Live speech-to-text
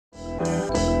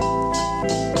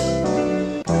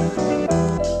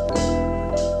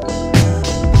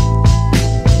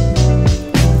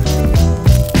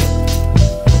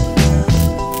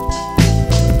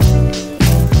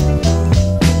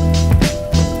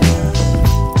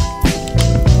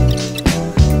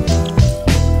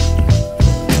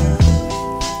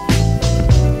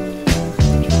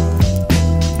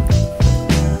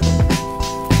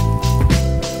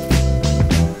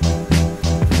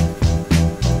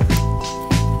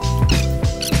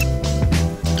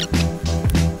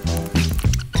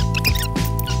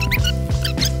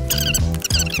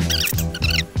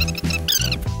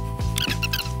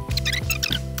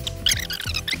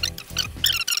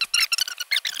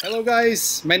Hello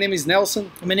guys, my name is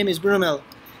Nelson. My name is Bruno.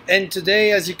 And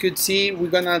today, as you could see, we're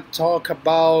gonna talk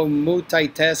about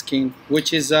multitasking,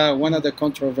 which is one of the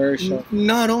controversial.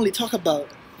 Not only talk about,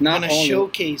 Not we're gonna only.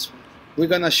 showcase. We're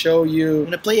gonna show We're you.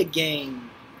 gonna play a game.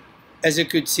 As you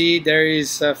could see, there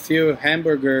is a few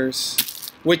hamburgers,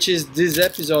 which is this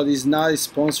episode is not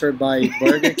sponsored by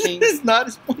Burger King, It's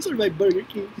not sponsored by Burger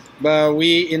King. but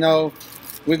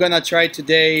we're gonna try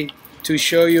today to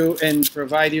show you and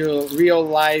provide you a real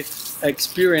life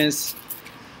experience.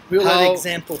 Real How- life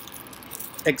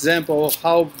example of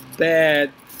how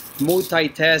bad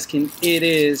multitasking it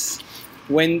is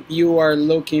when you are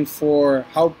looking for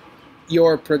how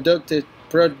your productive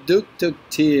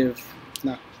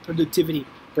no productivity.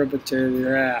 productive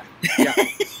yeah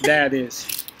that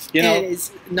is And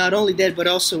it's not only that, but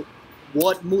also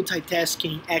what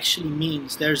multitasking actually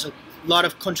means. There's a lot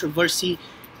of controversy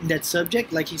in that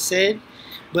subject, like he said,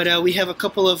 but we have a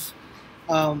couple of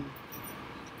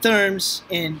terms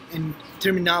and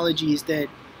terminologies that,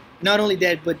 not only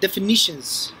that, but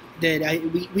definitions that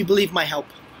we believe might help.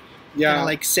 yeah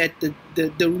Like set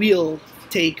the real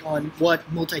take on what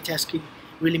multitasking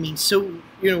really means. So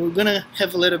we're gonna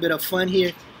have a little bit of fun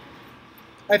here.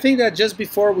 I think that just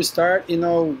before we start,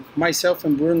 myself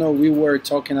and Bruno, we were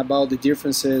talking about the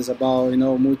differences about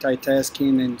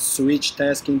multitasking and switch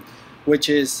tasking, which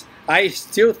is I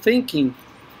still thinking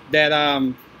that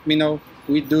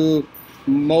we do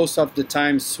most of the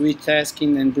time switch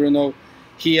tasking, and Bruno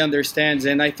he understands,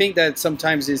 and I think that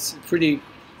sometimes it's pretty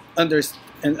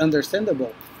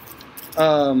understandable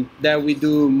that we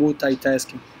do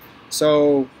multitasking.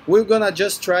 So we're gonna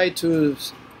just try to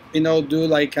do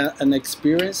like an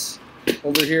experience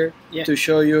over here Yeah. to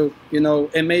show you,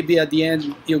 and maybe at the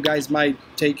end you guys might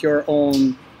take your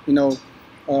own,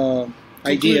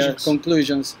 idea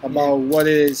conclusions about what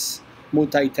is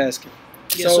multitasking.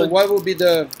 Yeah, So so what will be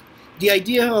the the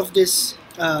idea of this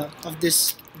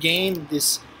game,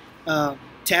 this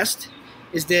test,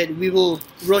 is that we will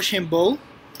Rochambeau.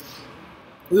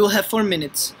 We will have 4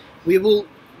 minutes. We will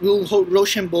hold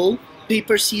Rochambeau,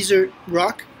 paper, scissors,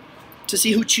 rock, to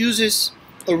see who chooses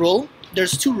a role.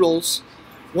 There's 2 roles.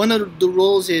 One of the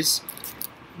roles is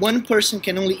one person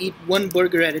can only eat 1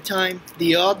 burger at a time.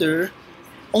 The other,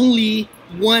 only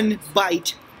 1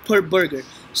 bite per burger.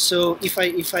 So if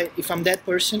I'm that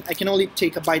person, I can only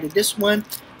take a bite of this one,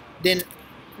 then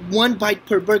 1 bite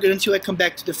per burger until I come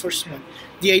back to the first one.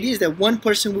 The idea is that one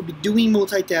person will be doing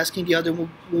multitasking, the other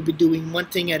will be doing one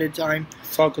thing at a time,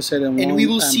 focus it on and one we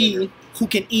will hamburger. see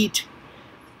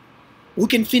who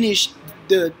can finish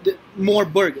the more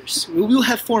burgers. We will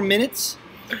have 4 minutes,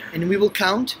 and we will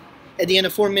count. At the end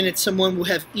of 4 minutes, someone will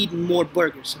have eaten more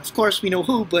burgers. Of course, we know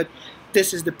who, but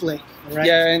this is the play. All right?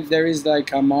 Yeah, and there is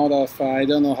like amount of I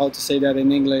don't know how to say that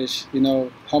in English.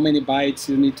 How many bites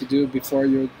you need to do before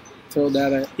you throw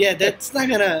that at. Yeah, that's not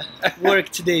gonna work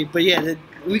today. But yeah,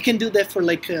 we can do that for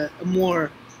like a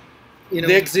more,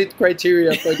 The exit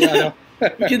criteria for the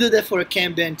we can do that for a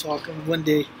Kanban talk one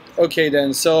day. Okay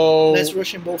then, so Let's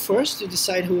Rochambeau first to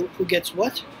decide who gets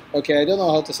what. okay, I don't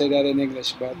know how to say that in English,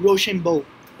 but Rochambeau.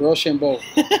 Rochambeau.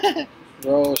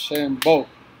 Rochambeau.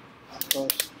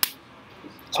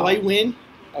 So I win.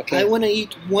 Okay. I want to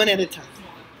eat 1 at a time.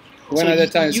 One So at a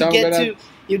time. So I'm gonna.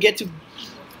 you get to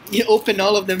open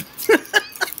all of them.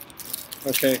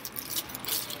 Okay.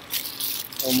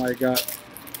 Oh my God.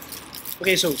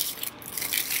 Okay, so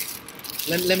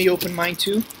let me open mine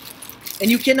too. And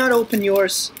you cannot open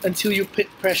yours until you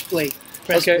press play.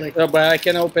 Press Okay, play. but I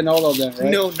can open all of them,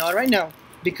 right? No, not right now,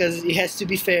 because it has to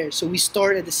be fair. So we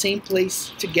start at the same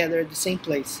place together at the same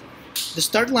place. The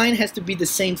start line has to be the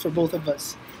same for both of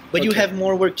us, but you Okay. have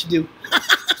more work to do.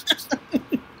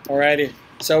 Alrighty.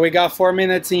 So we got 4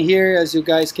 minutes in here, as you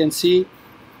guys can see,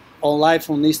 on live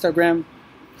on Instagram.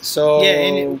 So Yeah,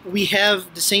 and we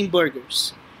have the same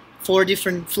burgers, 4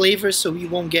 different flavors, so we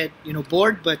won't get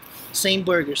bored. But same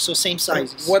burgers, so same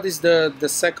sizes. what is the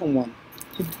second one?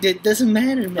 It doesn't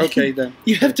matter, man. Okay then.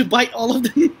 You have to bite all of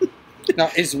them. Now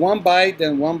it's 1 bite,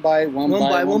 then 1 bite, one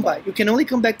bite, one bite. You can only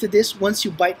come back to this once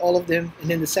you bite all of them, and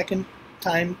then the second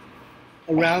time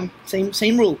around,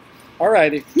 same rule.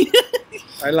 Alrighty.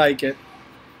 I like it.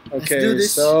 Let's Okay, do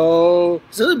this. so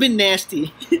It's a little bit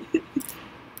nasty.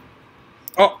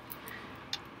 oh,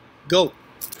 Go.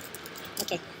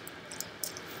 Okay.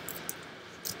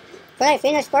 Could I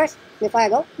finish first before I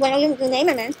go? Well, you name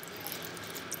it, man.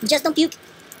 Just don't puke.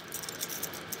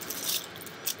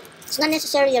 It's not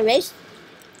necessarily a race.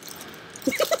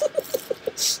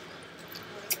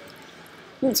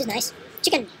 This is nice.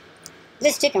 Chicken.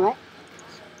 This is chicken, right?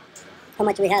 How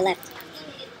much we have left?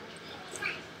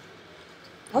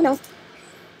 Oh no.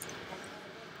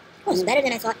 Oh, it's better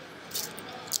than I thought.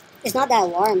 It's not that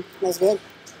warm. That's good.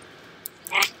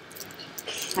 Ah.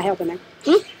 I help you, man.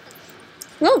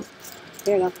 Oh,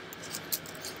 here you go.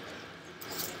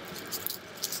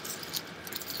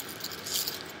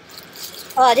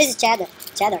 Oh, this is cheddar.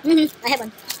 Cheddar. I have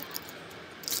one.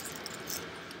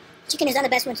 Chicken is not the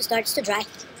best one to start. It's too dry.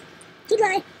 Too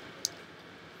dry.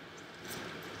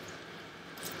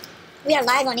 We are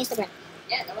live on Instagram.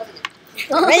 Yeah, that wasn't it.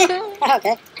 Really?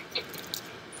 Okay.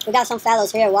 We got some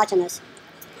fellows here watching us.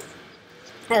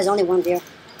 There's only one beer.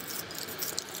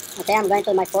 Okay, I'm going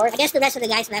to my fourth. I guess the rest of the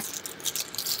guys left.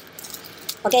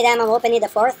 Okay, then I'm opening the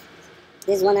fourth.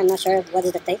 This one I'm not sure what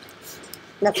is the tape.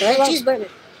 The third one? Cheeseburger.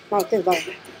 No,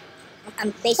 cheeseburger.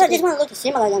 I'm basically... So this one looks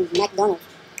similar than McDonald's.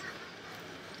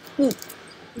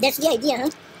 That's the idea, huh?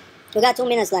 We got 2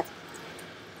 minutes left.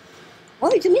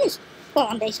 Only 2 minutes? Oh,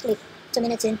 I'm basically 2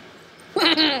 minutes in.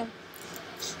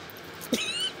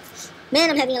 Man,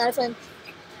 I'm having a lot of fun.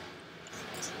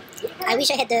 I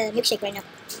wish I had the milkshake right now.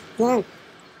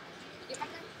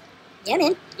 Yeah,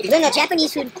 man. Bruno,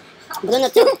 Japanese food. Bruno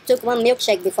took one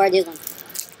milkshake before this one.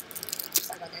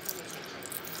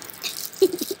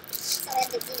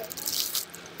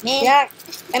 Man. Yeah,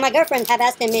 and my girlfriend have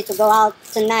asked me to go out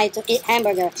tonight to eat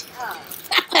hamburger. Oh.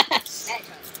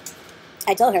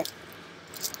 I told her.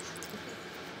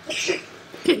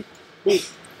 We're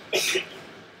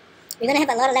gonna have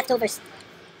a lot of leftovers.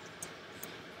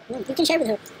 You can share with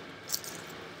her.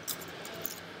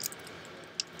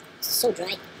 It's so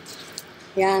dry.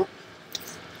 Yeah.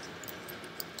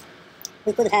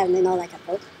 We could have, you know, like a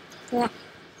Coke. Yeah.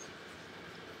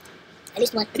 At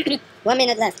least one. 1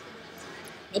 minute left.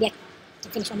 Maybe I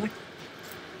can finish one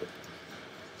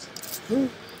more.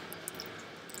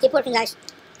 Keep working, guys.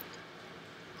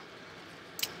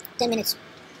 10 minutes.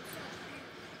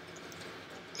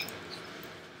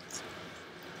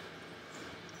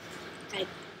 Right.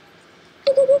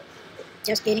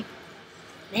 Just kidding.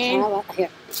 Man, here.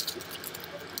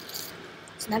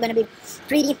 It's not gonna be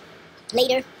pretty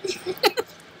later. This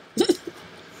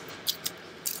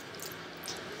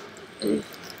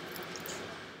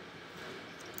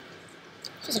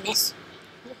is a mess.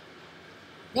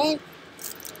 Man.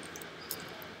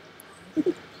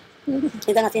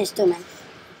 You're gonna finish too, man.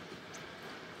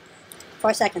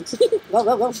 4 seconds. Go,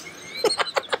 go, go.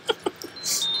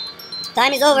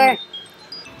 Time is over.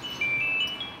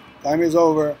 Time is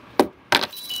over.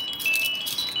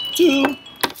 2.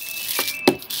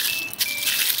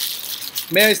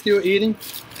 May I still eating?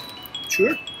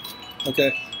 Sure.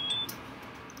 Okay.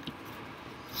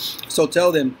 So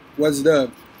tell them what's the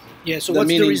Yeah. So the what's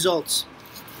meaning. the results?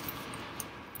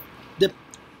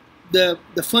 The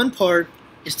fun part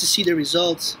is to see the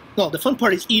results. No, the fun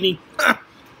part is eating.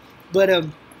 But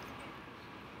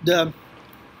the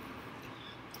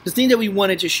thing that we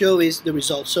wanted to show is the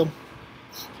results. So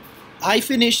I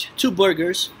finished 2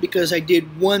 burgers because I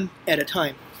did one at a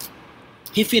time.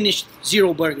 He finished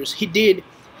 0 burgers. He did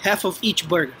half of each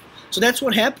burger. So that's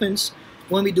what happens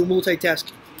when we do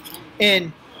multitasking.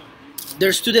 And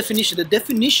there's 2 definitions. The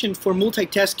definition for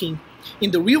multitasking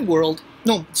in the real world,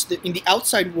 no, it's in the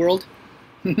outside world,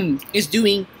 is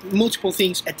doing multiple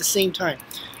things at the same time.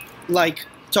 Like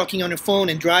talking on the phone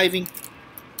and driving,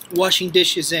 washing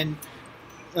dishes and,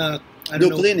 I don't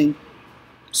know, cleaning.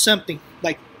 something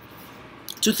like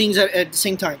 2 things at the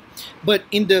same time. But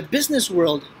in the business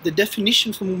world, the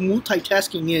definition for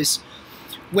multitasking is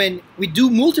when we do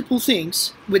multiple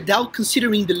things without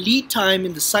considering the lead time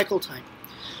and the cycle time.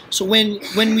 So when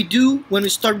we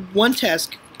start one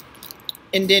task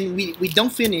and then we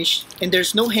don't finish and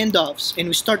there's no handoffs and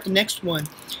we start the next one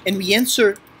and we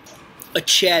answer a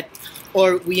chat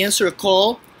or we answer a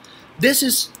call, this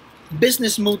is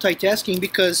business multitasking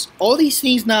because all these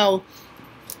things now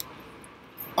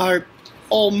are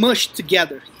all mushed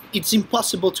together. It's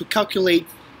impossible to calculate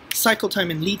cycle time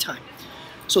and lead time.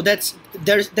 So that's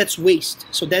waste.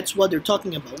 So that's what they're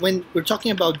talking about. When we're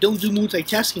talking about don't do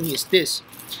multitasking is this.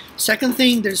 Second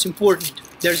thing that is important,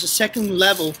 there's a second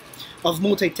level of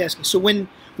multitasking. So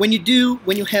when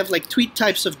you have like 3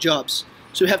 types of jobs.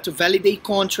 So you have to validate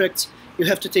contracts, you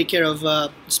have to take care of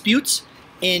disputes,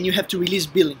 and you have to release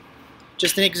billing.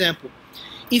 Just an example.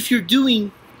 If you're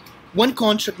doing one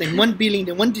contract, then one billing,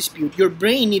 then one dispute, your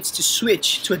brain needs to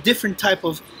switch to a different type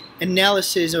of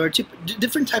analysis or a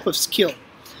different type of skill.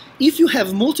 If you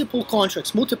have multiple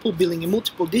contracts, multiple billing, and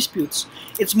multiple disputes,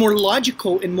 it's more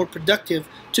logical and more productive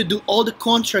to do all the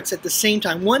contracts at the same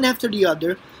time, one after the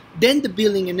other, then the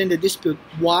billing and then the dispute.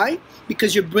 Why?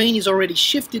 Because your brain is already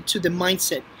shifted to the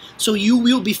mindset. So you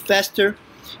will be faster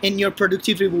and your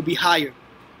productivity will be higher.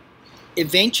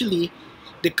 Eventually,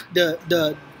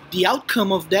 the the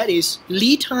outcome of that is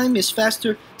lead time is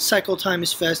faster, cycle time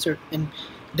is faster, and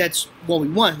that's what we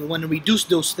want. We want to reduce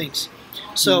those things.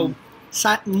 So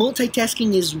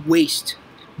multitasking is waste,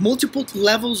 multiple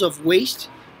levels of waste,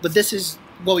 but this is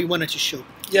what we wanted to show.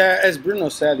 Yeah, as Bruno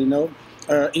said,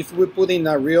 if we put in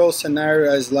a real scenario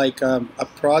as like a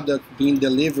product being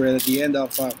delivered at the end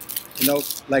of,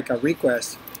 like a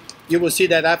request, you will see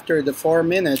that after the 4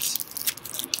 minutes,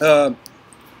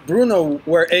 Bruno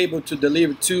were able to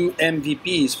deliver 2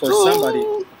 MVPs for somebody,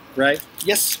 right?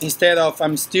 Yes. Instead of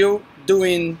I'm still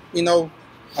doing,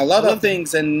 a lot of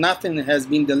things and nothing has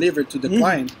been delivered to the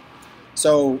client.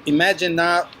 So imagine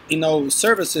now,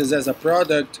 services as a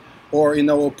product or,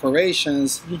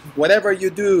 operations, whatever you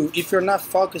do, if you're not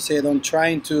focused on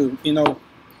trying to,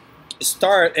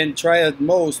 start and try at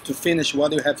most to finish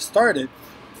what you have started,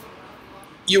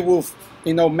 you will,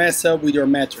 mess up with your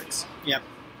metrics. Yeah.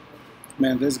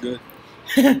 Man, that's good.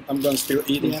 I'm gonna still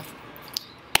eating. Yeah.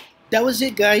 That was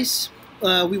it, guys.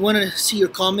 We want to see your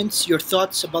comments, your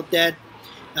thoughts about that.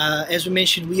 As we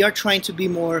mentioned, we are trying to be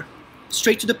more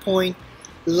straight to the point,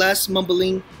 less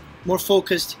mumbling, more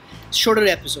focused, shorter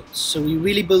episodes. So we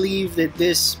really believe that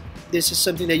this is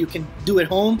something that you can do at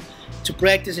home to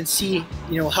practice and see,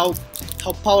 how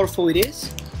powerful it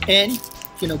is. And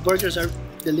burgers are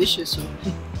delicious. So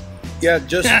yeah,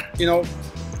 just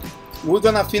we're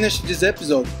gonna finish this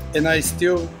episode, and I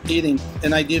still eating,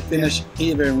 and I did finish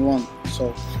even one.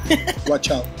 So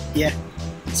watch out. Yeah.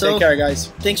 So take care, guys.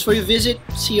 Thanks for your visit.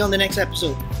 See you on the next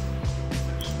episode.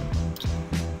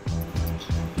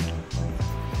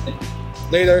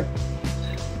 Later.